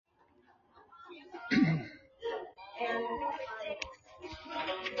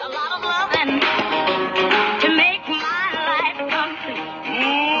A lot of loving to make my life complete.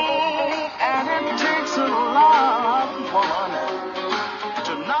 And it takes a lot, woman,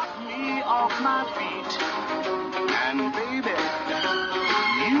 to knock me off my feet. And baby,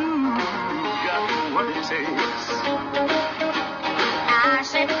 you got what it takes. I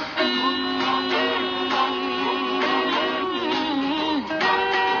said,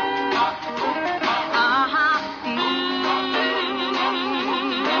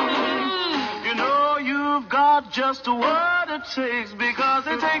 You know you've got just what it takes, because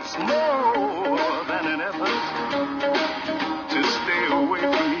it takes more than an effort to stay away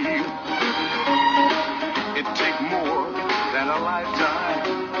from you. It takes more than a lifetime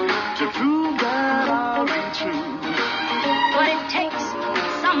to prove that I'll be true. but it takes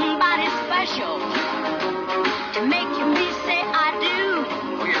somebody special to make me say I do.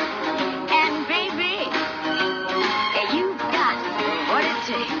 Oh, yeah. And baby, you got what it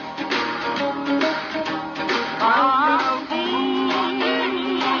takes.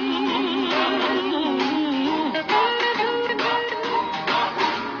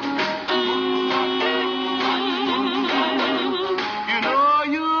 You know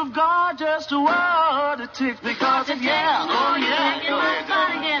you've got just what it takes, because it, yeah, oh yeah, Get my spot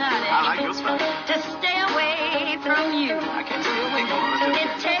again, honey. I like your spot. To stay away from you. I can't stay away from you.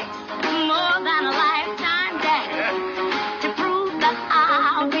 It takes more than a lifetime, Daddy, Yeah. to prove that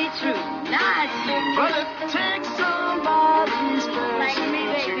I'll be true. Now it's you. But it takes somebody special Like me,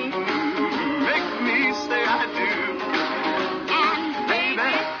 baby. to make me say I do. And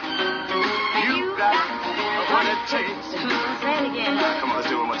baby, You got what it takes. say it again. Come on, let's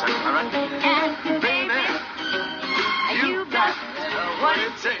do it one more time, all right? And baby, you got what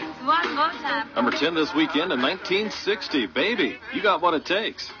it takes. one more time. Number 10 this weekend in 1960, Baby, You Got What It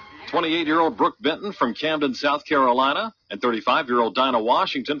Takes. 28-year-old Brooke Benton from Camden, South Carolina, and 35-year-old Dinah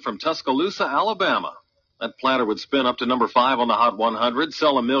Washington from Tuscaloosa, Alabama. That platter would spin up to number 5 on the Hot 100,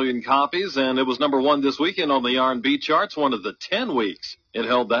 sell 1 million copies, and it was number 1 this weekend on the R&B charts, one of the 10 weeks it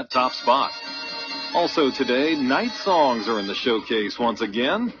held that top spot. Also today, night songs are in the showcase once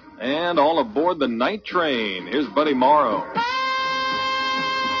again, and all aboard the night train. Here's Buddy Morrow.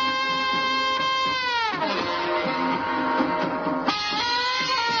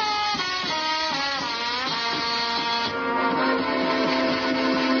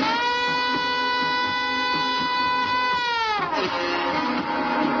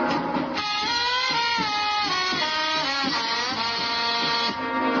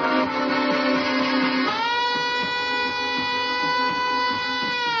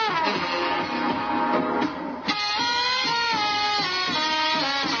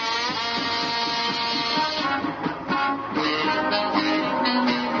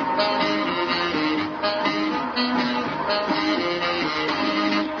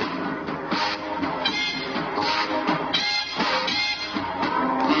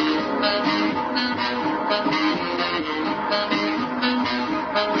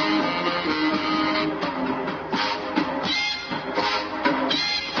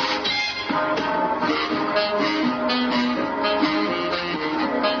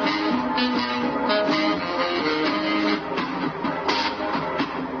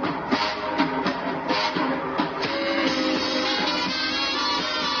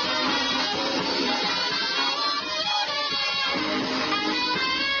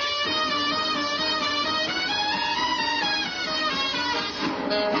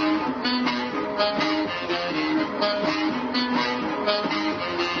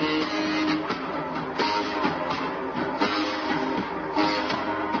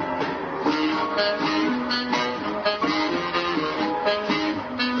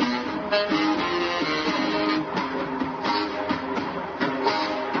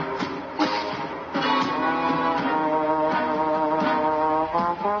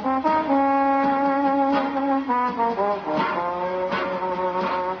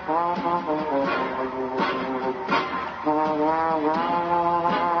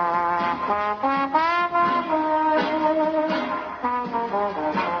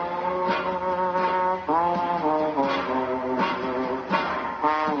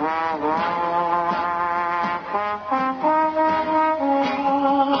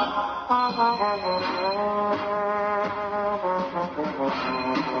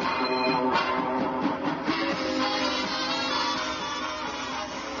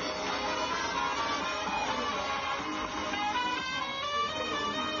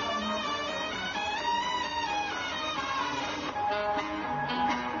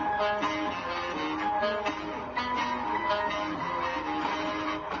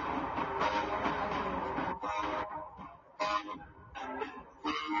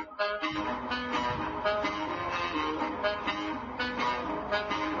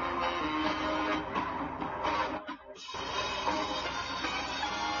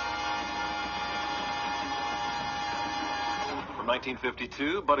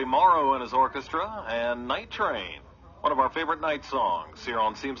 1952, Buddy Morrow and his orchestra, and Night Train, one of our favorite night songs here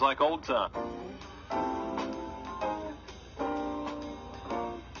on Seems Like Old Time.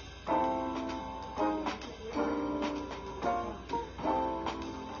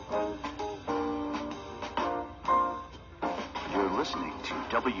 You're listening to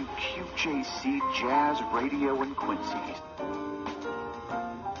WQJC Jazz Radio in Quincy.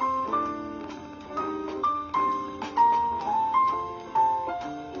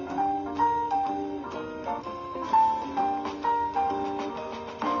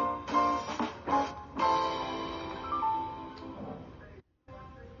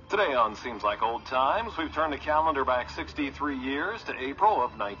 Today on Seems Like Old Times, we've turned the calendar back 63 years to April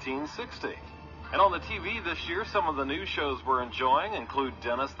of 1960. And on the TV this year, some of the new shows we're enjoying include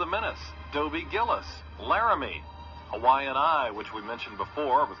Dennis the Menace, Dobie Gillis, Laramie, Hawaiian Eye, which we mentioned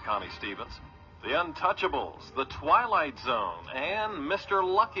before with Connie Stevens, The Untouchables, The Twilight Zone, and Mr.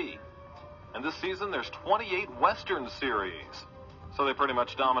 Lucky. And this season, there's 28 Western series. So they pretty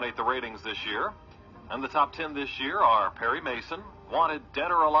much dominate the ratings this year. And the top 10 this year are Perry Mason, Wanted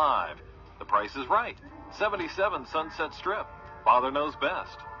Dead or Alive, The Price is Right, 77 Sunset Strip, Father Knows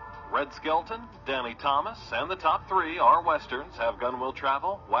Best, Red Skelton, Danny Thomas, and the top 3 are Westerns, Have Gun Will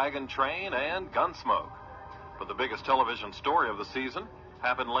Travel, Wagon Train, and Gunsmoke. But the biggest television story of the season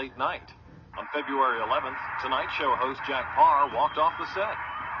happened late night. On February 11th, Tonight Show host Jack Paar walked off the set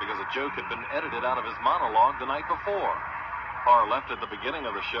because a joke had been edited out of his monologue the night before. Paar left at the beginning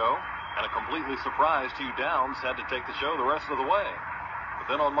of the show, and a completely surprised Hugh Downs had to take the show the rest of the way. But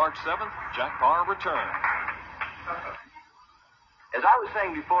then on March 7th, Jack Paar returned. As I was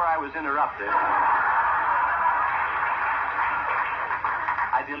saying before I was interrupted,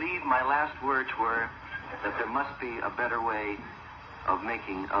 I believe my last words were that there must be a better way of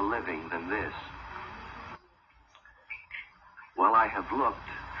making a living than this. Well, I have looked,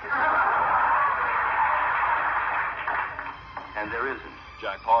 and there isn't.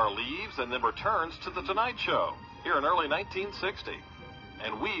 Jack Paar leaves and then returns to The Tonight Show here in early 1960.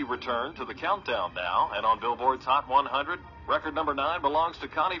 And we return to the countdown now, and on Billboard's Hot 100, record number 9 belongs to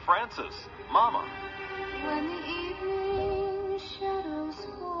Connie Francis, Mama. When the evening shadows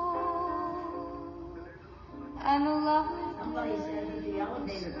fall and the lovely Somebody said that the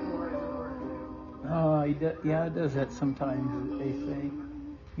elevator door is working. Oh, yeah, it does that sometimes, they say.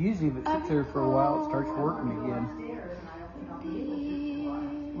 Usually if it sits there for a while, it starts working again.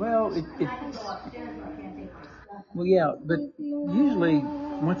 Well, well, yeah, but usually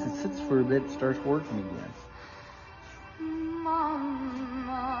once it sits for a bit, it starts working again.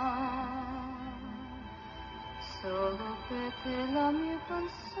 Mamma, solo per te la mia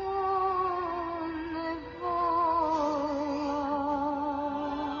canzone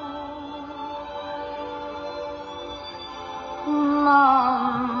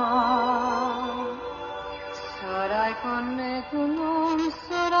Mamma, sarai con me, tu non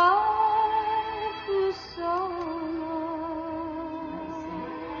sarai più sola.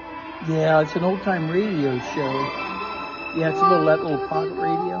 Yeah, it's an old-time radio show. Yeah, it's that little pocket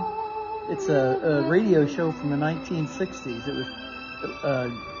radio. It's a radio show from the 1960s. It was,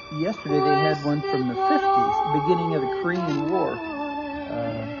 yesterday they had one from the 50s, beginning of the Korean War.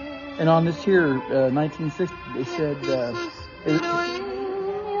 And on this here, 1960, they said,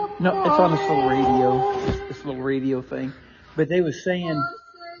 no, it's on this little radio thing. But they was saying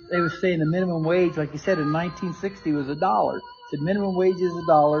the minimum wage, like you said, in 1960 was $1. It said minimum wage is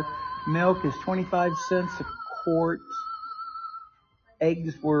 $1. Milk is 25 cents a quart.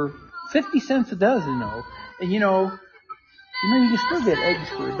 Eggs were 50 cents a dozen, though. And you know, you can still get eggs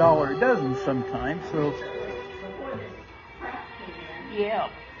for $1 a dozen sometimes. So, yeah.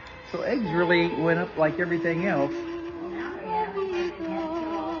 So eggs really went up like everything else.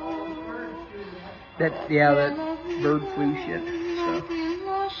 That bird flu shit stuff.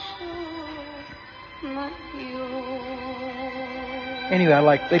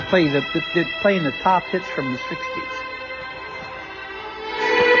 Anyway, they're playing the top hits from the 60s.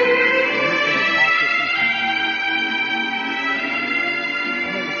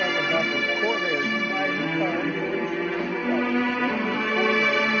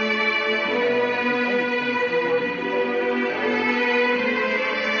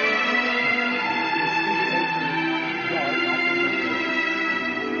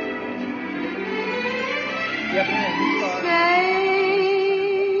 Safe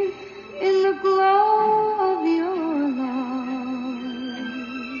in the glow of your love,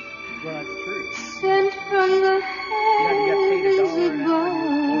 sent from the heavens above.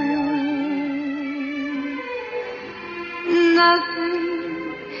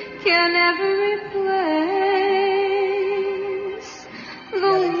 Nothing can ever replace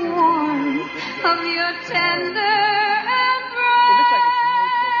of your tender It looks like it's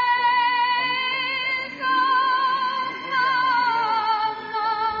north of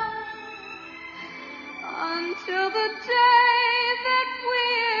embrace. Until the day that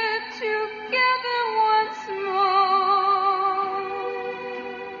we're together once more.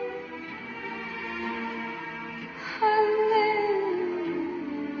 I live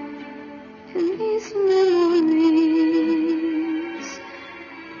in these memories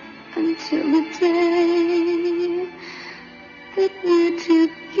until the day that we're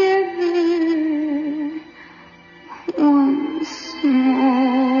together once more.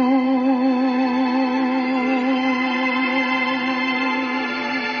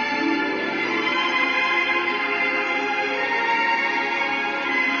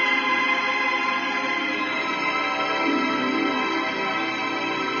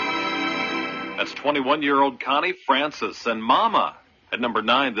 That's 21-year-old Connie Francis and Mama. At number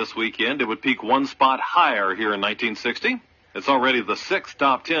 9 this weekend, it would peak one spot higher here in 1960. It's already the 6th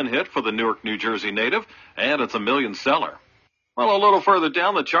top 10 hit for the Newark, New Jersey native, and it's a million seller. Well, a little further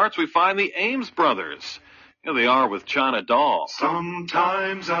down the charts, we find the Ames Brothers. Here they are with China Doll.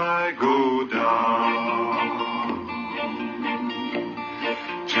 Sometimes I go down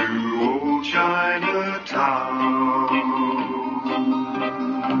to old Chinatown.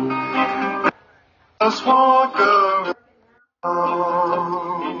 Just walk around,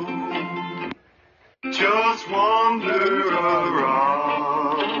 just wander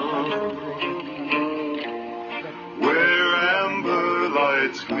around, where amber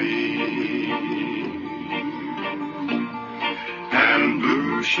lights gleam and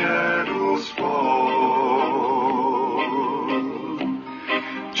blue shadows fall.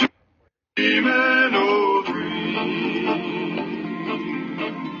 Dreaming old dreams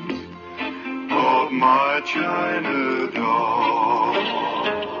of my China doll,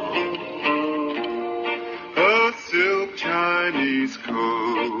 a silk Chinese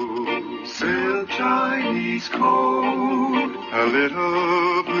coat, silk Chinese coat, a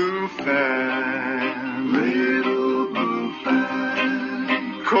little blue fan, little blue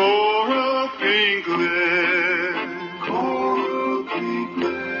fan, coral pink lips, coral pink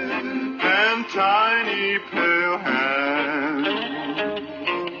lips, and tiny pale hands.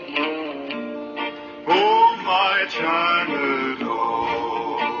 Oh, my China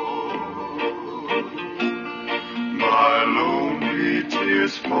doll, my lonely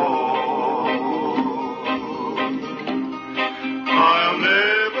tears fall. I'll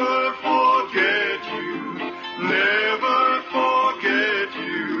never forget you, never forget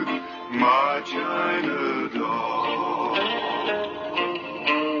you, my China doll.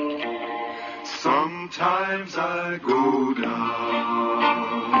 Sometimes I go down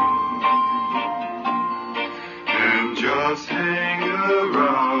and just hang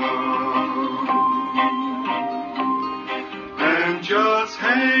around, and just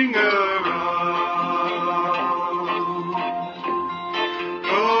hang around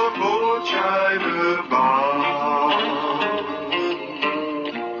the old China bar.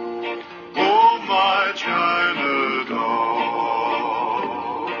 Oh, my China doll,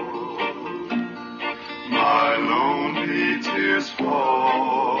 my lonely tears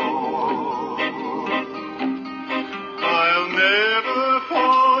fall. I'll never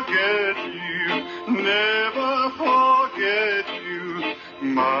forget you, never forget you,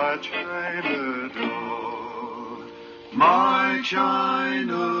 my China doll, my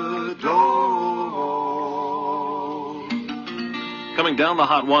China doll. Coming down the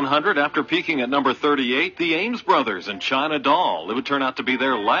Hot 100 after peaking at number 38, the Ames Brothers and China Doll. It would turn out to be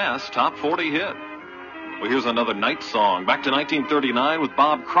their last top 40 hit. Well, here's another night song, back to 1939 with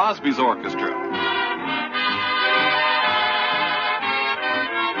Bob Crosby's orchestra.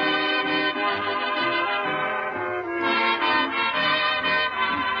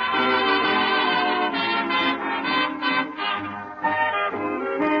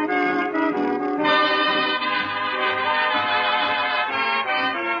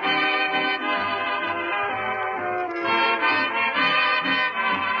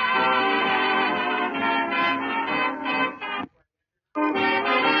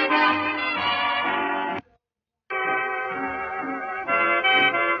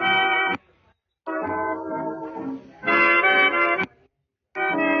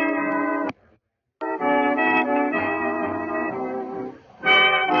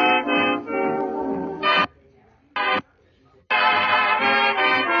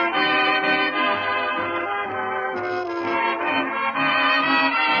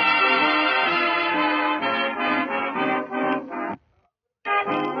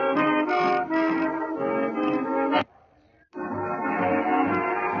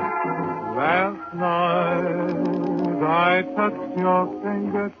 your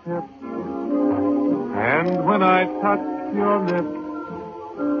fingertips, and when I touched your lips,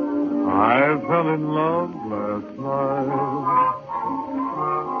 I fell in love last night.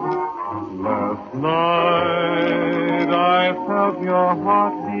 Last night I felt your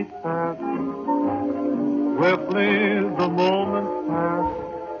heartbeat fast. Swiftly the moments passed.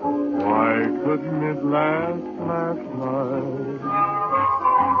 Why couldn't it last night?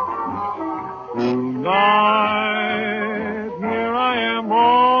 Tonight, here I am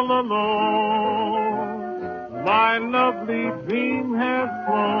all alone. My lovely dream has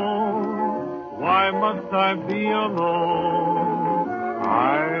flown. Why must I be alone?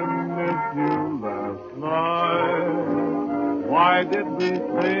 I missed you last night. Why did we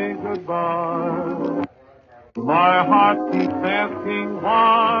say goodbye? My heart keeps asking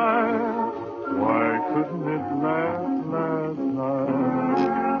why. Why couldn't it last night?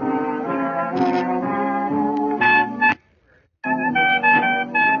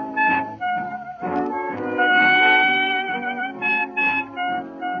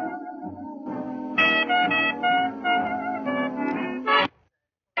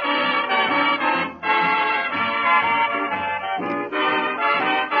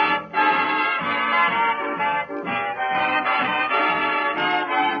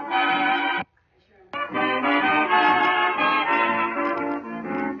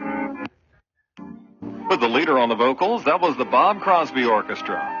 With the leader on the vocals, that was the Bob Crosby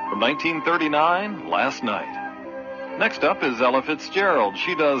Orchestra from 1939, Last Night. Next up is Ella Fitzgerald.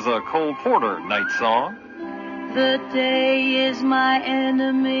 She does a Cole Porter night song. The day is my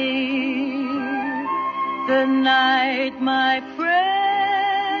enemy, the night my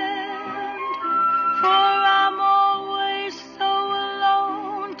friend, for I'm always so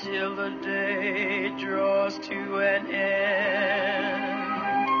alone till the day draws to an end.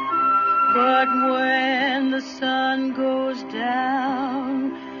 But when the sun goes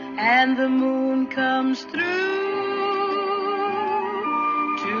down and the moon comes through,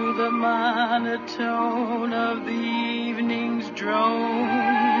 to the monotone of the evening's drone,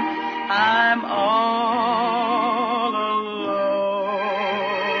 I'm all alone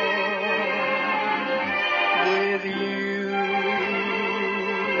with you.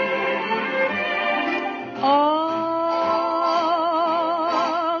 All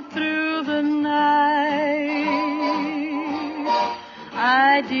through the night,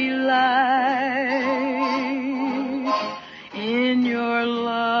 I delight in your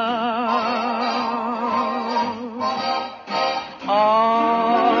love.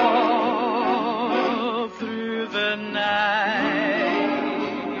 All through the night,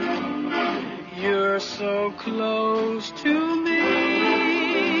 you're so close to me.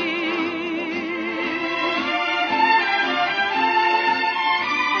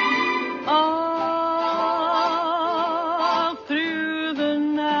 All through the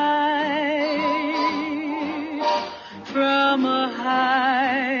night, from a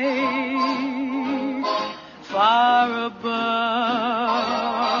height far above,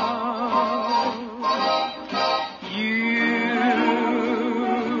 you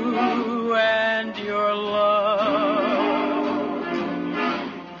and your love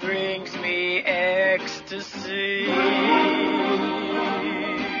brings me ecstasy.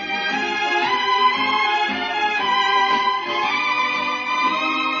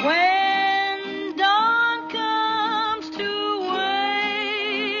 When dawn comes to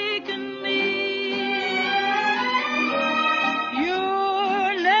waken me,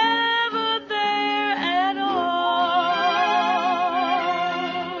 you're never there at all.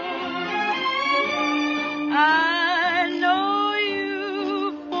 I know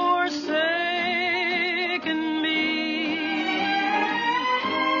you've forsaken me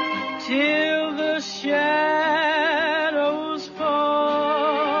till the shadows fall.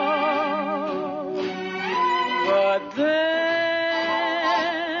 But then,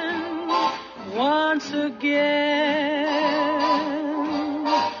 once again,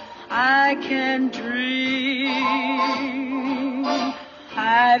 I can dream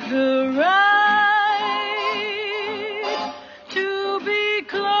I've the right to be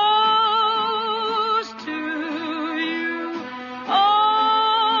close to you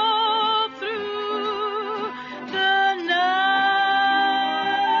all through the night.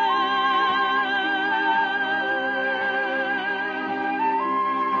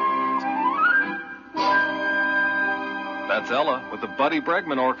 That's Ella with the Buddy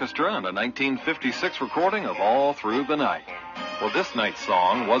Bregman Orchestra and a 1956 recording of All Through the Night. Well, this night's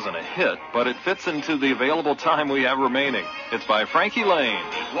song wasn't a hit, but it fits into the available time we have remaining. It's by Frankie Lane.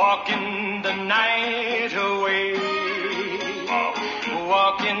 Walking the night away,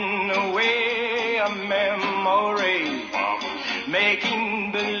 walking away a memory.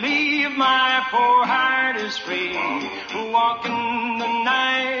 making believe my poor heart is free, walking the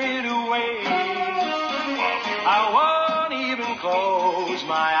night away. I won't even close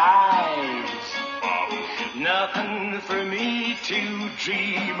my eyes. Nothing for me to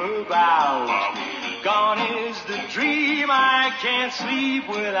dream about. Gone is the dream I can't sleep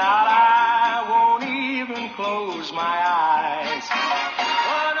without. I won't even close my eyes.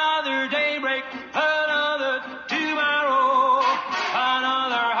 Another daybreak, another tomorrow,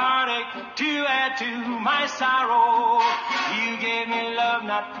 another heartache to add to my sorrow. You gave me love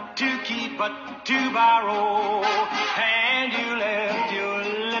not to keep but to borrow, and you left your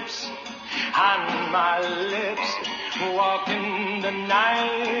lips on my lips, walking the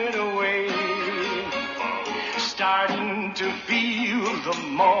night away. Starting to feel the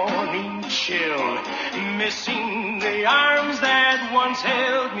morning chill, missing the arms that once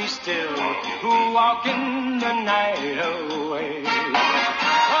held me still, walking the night away.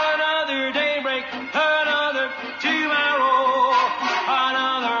 Another daybreak, another tomorrow,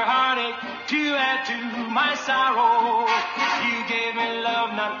 another heartache to add to my sorrow. You gave me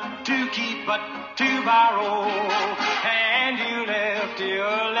love not to keep but to borrow, and you left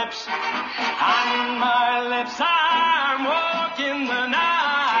your lips on my lips. I'm walking the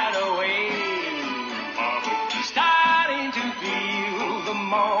night away, starting to feel the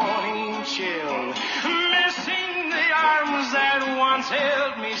morning chill, missing the arms that once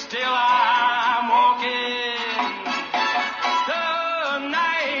held me still. I'm walking the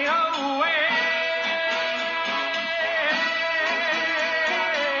night away.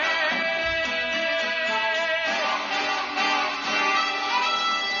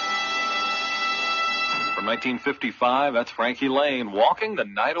 From 1955, that's Frankie Lane, Walking the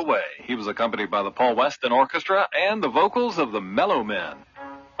Night Away. He was accompanied by the Paul Weston Orchestra and the vocals of the Mellow Men.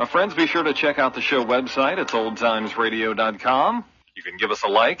 My friends, be sure to check out the show website. It's oldtimesradio.com. You can give us a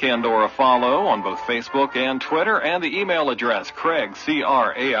like and or a follow on both Facebook and Twitter, and the email address, Craig,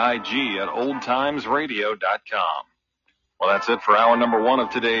 C-R-A-I-G, at oldtimesradio.com. Well, that's it for hour number 1 of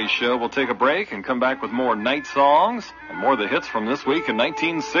today's show. We'll take a break and come back with more night songs and more of the hits from this week in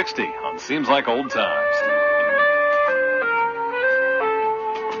 1960 on Seems Like Old Times.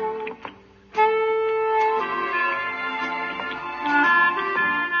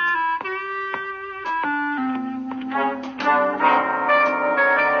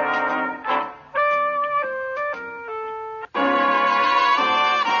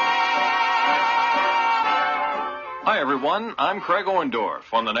 Hi, everyone. I'm Craig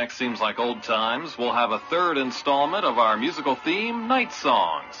Orndorff. On the next Seems Like Old Times, we'll have a third installment of our musical theme, Night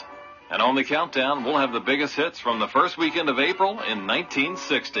Songs. And on the countdown, we'll have the biggest hits from the first weekend of April in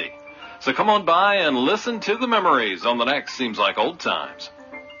 1960. So come on by and listen to the memories on the next Seems Like Old Times.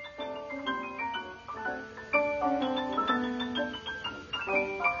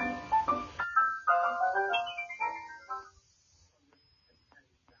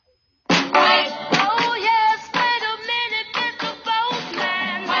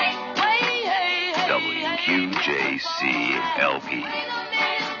 WQJC-LP.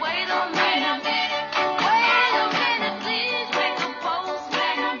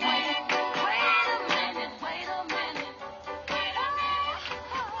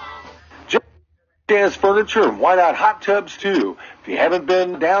 Jazz Furniture and Why Not Hot Tubs too. If you haven't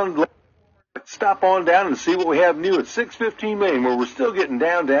been down, stop on down and see what we have new at 615 Main, where we're still getting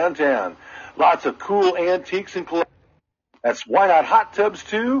downtown. Lots of cool antiques and collectibles. That's Why Not Hot Tubs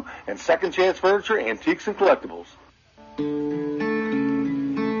too, and Second Chance Furniture, Antiques and Collectibles.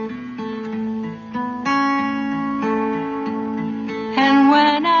 And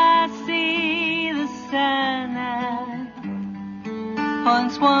when I see the sun that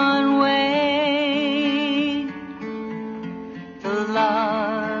points one way, the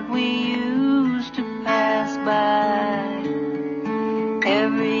Lord we used to pass by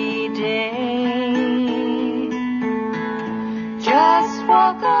every day, just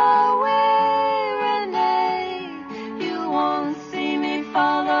walk away, Renee. You won't see me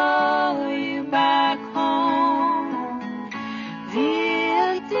follow you back home. The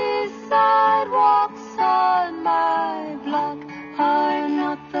empty sidewalks on my block are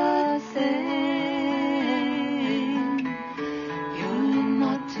not the same. You're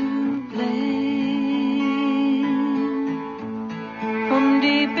not to blame. From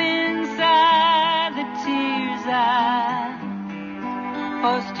deep inside the tears I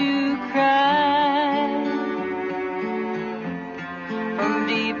forced to cry, from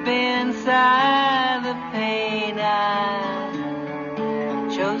deep inside the pain I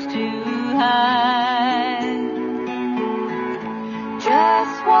chose to hide.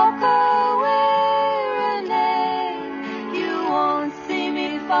 Just walk away, Renee. You won't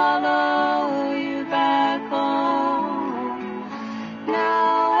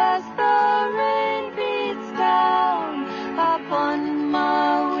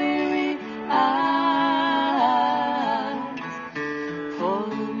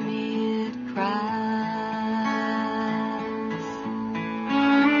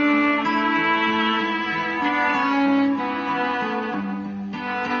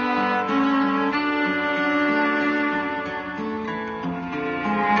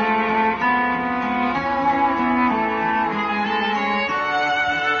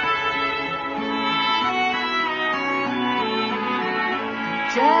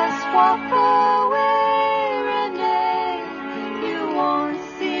Just walk away, Renee. You won't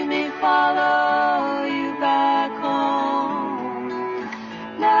see me follow you back home.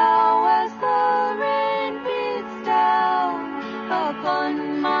 Now as the rain beats down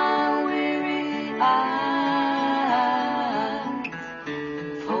upon my weary eyes,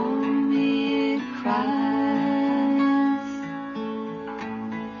 for me it cries.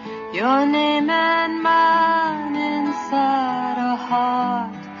 Your name and mine inside a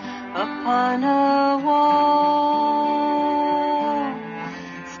heart upon a wall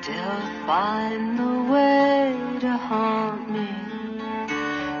still find the way to haunt me,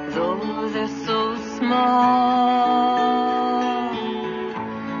 though they're so small.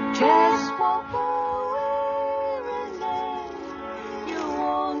 Just walk away, Renee. You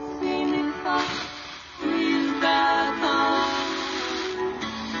won't see me follow you back home.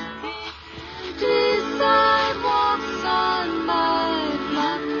 Sidewalks on my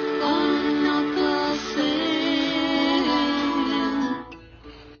block are not the same.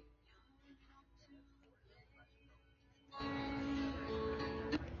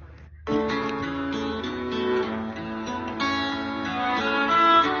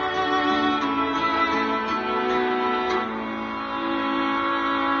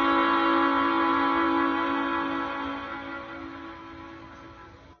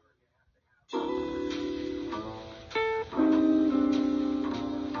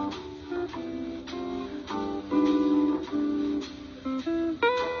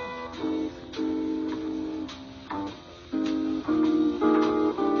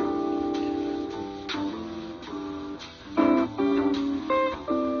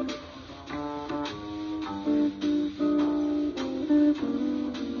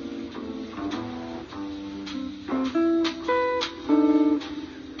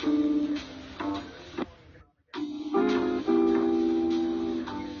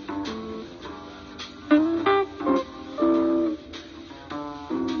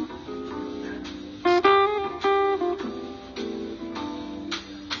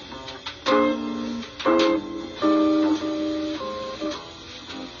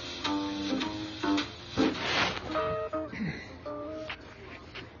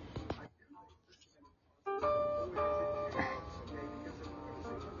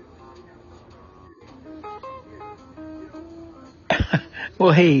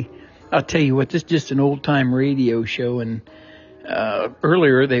 Well, hey, I'll tell you what, this is just an old-time radio show, and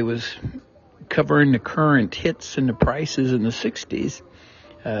earlier they was covering the current hits and the prices in the 60s.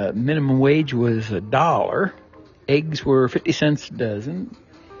 Minimum wage was $1. Eggs were 50 cents a dozen.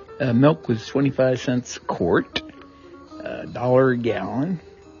 Milk was 25 cents a quart, $1 a gallon,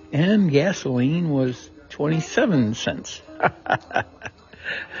 and gasoline was 27 cents.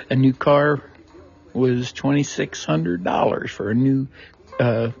 A new car was $2,600 for a new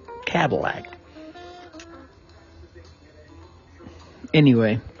Cadillac.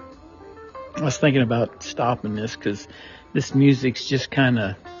 Anyway, I was thinking about stopping this because this music's just kind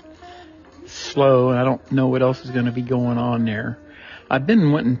of slow, and I don't know what else is going to be going on there. I've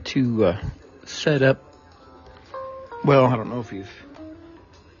been wanting to set up, well, I don't know if you've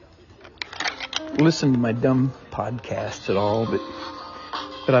listened to my dumb podcasts at all,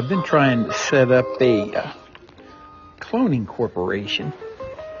 but I've been trying to set up a cloning corporation.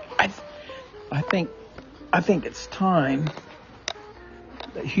 I think it's time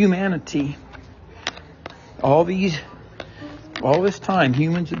that humanity, all this time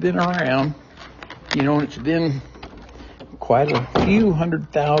humans have been around, and it's been quite a few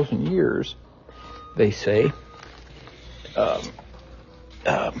 100,000 years, they say.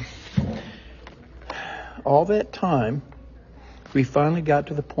 All that time, we finally got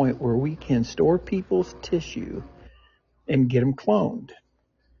to the point where we can store people's tissue and get them cloned.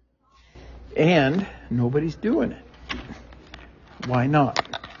 And nobody's doing it. Why not?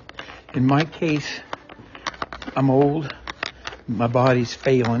 In my case, I'm old, my body's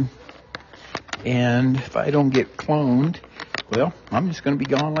failing, and if I don't get cloned, well, I'm just going to be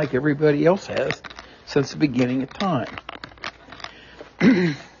gone like everybody else has since the beginning of time.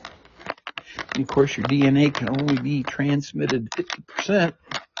 And of course, your DNA can only be transmitted 50%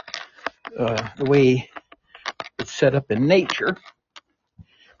 the way it's set up in nature.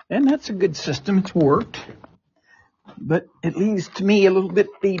 And that's a good system. It's worked. But it leaves to me a little bit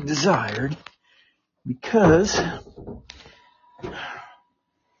to be desired, because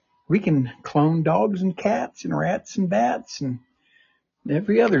we can clone dogs and cats and rats and bats and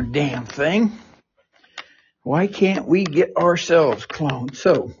every other damn thing. Why can't we get ourselves cloned?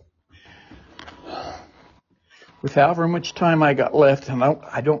 So, with however much time I got left, and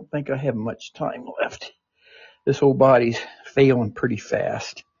I don't think I have much time left, this old body's failing pretty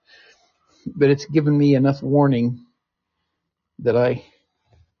fast. But it's given me enough warning that I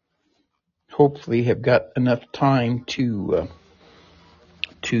hopefully have got enough time to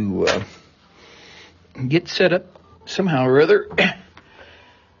get set up somehow or other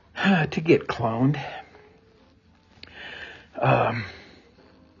to get cloned.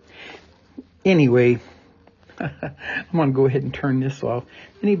 Anyway, I'm going to go ahead and turn this off.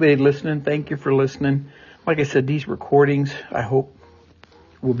 Anybody listening, thank you for listening. Like I said, these recordings, I hope,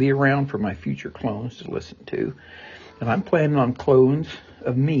 will be around for my future clones to listen to. And I'm planning on clones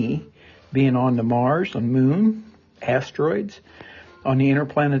of me being on the Mars, on Moon, asteroids, on the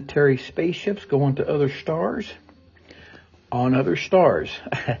interplanetary spaceships going to other stars, on other stars.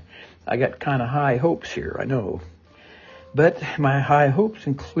 I got kind of high hopes here, I know. But my high hopes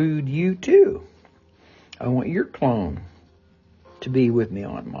include you too. I want your clone to be with me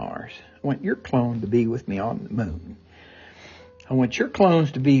on Mars. I want your clone to be with me on the Moon. I want your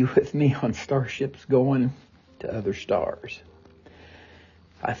clones to be with me on starships going to other stars.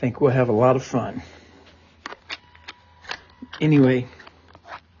 I think we'll have a lot of fun. Anyway,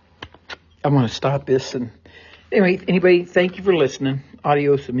 I'm going to stop this. And anyway, anybody, thank you for listening.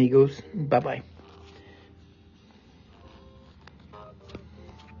 Adios, amigos. Bye-bye.